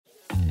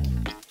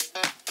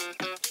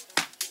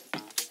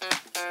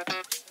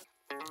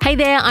Hey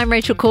there, I'm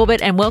Rachel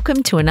Corbett and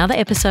welcome to another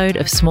episode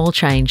of Small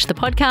Change, the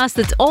podcast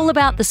that's all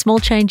about the small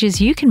changes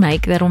you can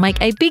make that'll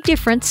make a big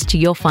difference to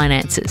your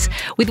finances.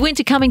 With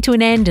winter coming to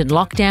an end and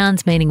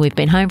lockdowns meaning we've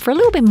been home for a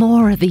little bit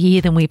more of the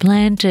year than we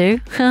planned to,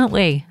 aren't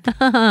we?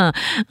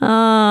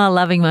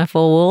 Loving my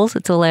four walls,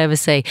 it's all I ever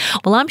see.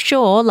 Well, I'm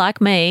sure,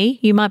 like me,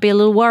 you might be a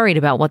little worried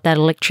about what that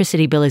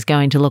electricity bill is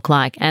going to look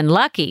like. And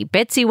lucky,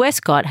 Betsy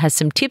Westcott has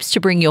some tips to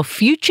bring your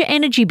future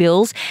energy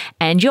bills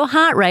and your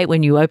heart rate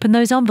when you open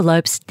those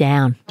envelopes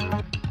down.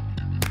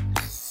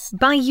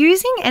 By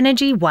using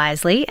energy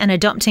wisely and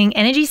adopting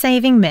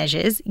energy-saving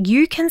measures,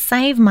 you can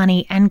save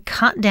money and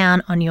cut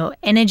down on your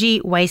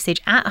energy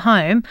wastage at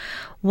home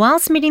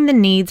whilst meeting the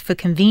needs for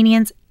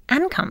convenience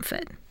and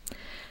comfort.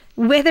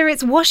 Whether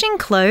it's washing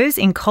clothes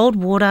in cold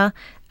water,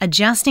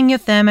 adjusting your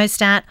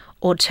thermostat,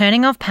 or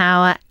turning off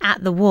power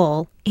at the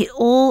wall, it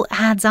all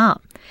adds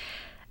up.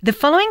 The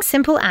following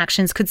simple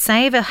actions could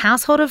save a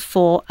household of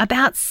four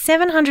about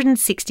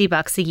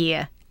 $760 a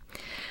year.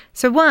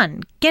 So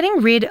 1,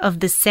 getting rid of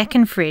the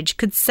second fridge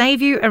could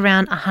save you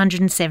around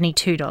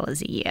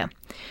 $172 a year.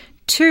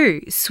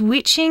 2,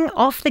 switching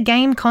off the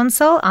game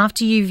console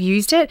after you've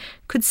used it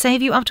could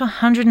save you up to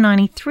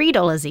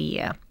 $193 a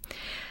year.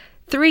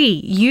 3,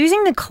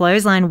 using the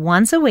clothesline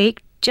once a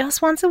week,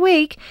 just once a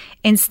week,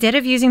 instead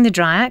of using the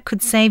dryer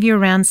could save you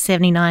around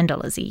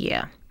 $79 a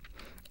year.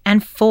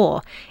 And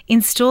 4,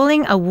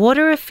 installing a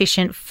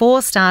water-efficient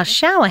 4-star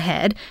shower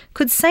head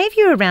could save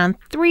you around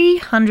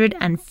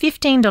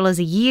 $315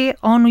 a year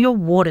on your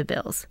water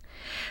bills.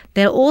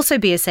 There'll also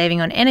be a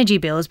saving on energy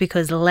bills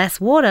because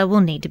less water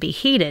will need to be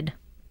heated.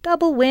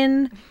 Double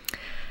win.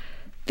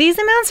 These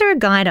amounts are a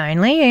guide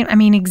only.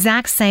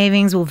 Exact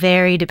savings will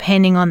vary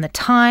depending on the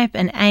type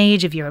and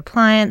age of your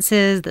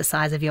appliances, the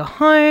size of your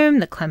home,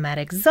 the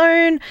climatic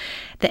zone,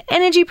 the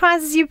energy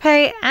prices you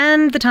pay,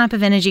 and the type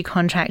of energy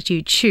contract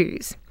you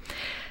choose.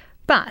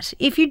 But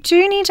if you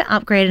do need to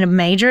upgrade a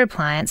major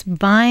appliance,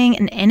 buying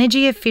an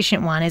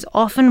energy-efficient one is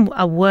often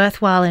a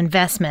worthwhile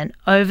investment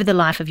over the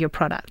life of your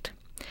product.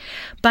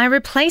 By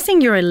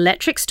replacing your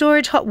electric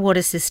storage hot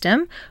water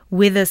system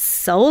with a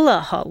solar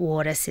hot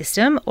water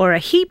system or a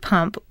heat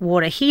pump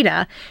water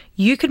heater,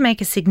 you could make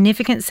a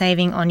significant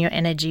saving on your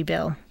energy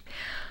bill.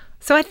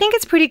 So I think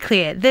it's pretty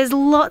clear. There's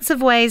lots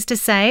of ways to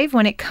save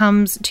when it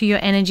comes to your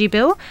energy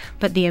bill,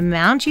 but the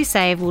amount you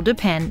save will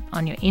depend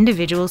on your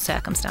individual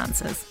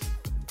circumstances.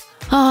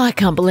 Oh, I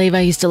can't believe I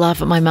used to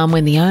laugh at my mum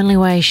when the only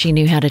way she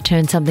knew how to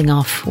turn something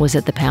off was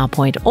at the power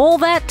point. All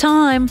that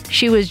time,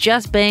 she was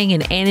just being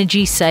an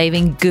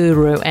energy-saving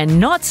guru and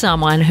not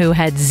someone who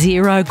had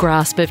zero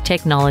grasp of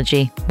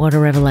technology. What a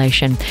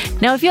revelation.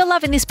 Now, if you're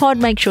loving this pod,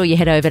 make sure you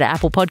head over to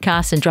Apple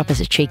Podcasts and drop us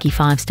a cheeky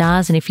 5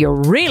 stars. And if you're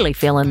really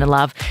feeling the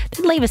love,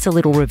 then leave us a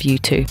little review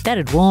too.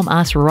 That'd warm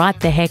us right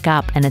the heck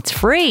up, and it's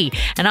free.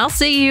 And I'll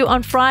see you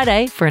on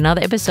Friday for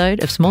another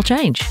episode of Small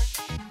Change.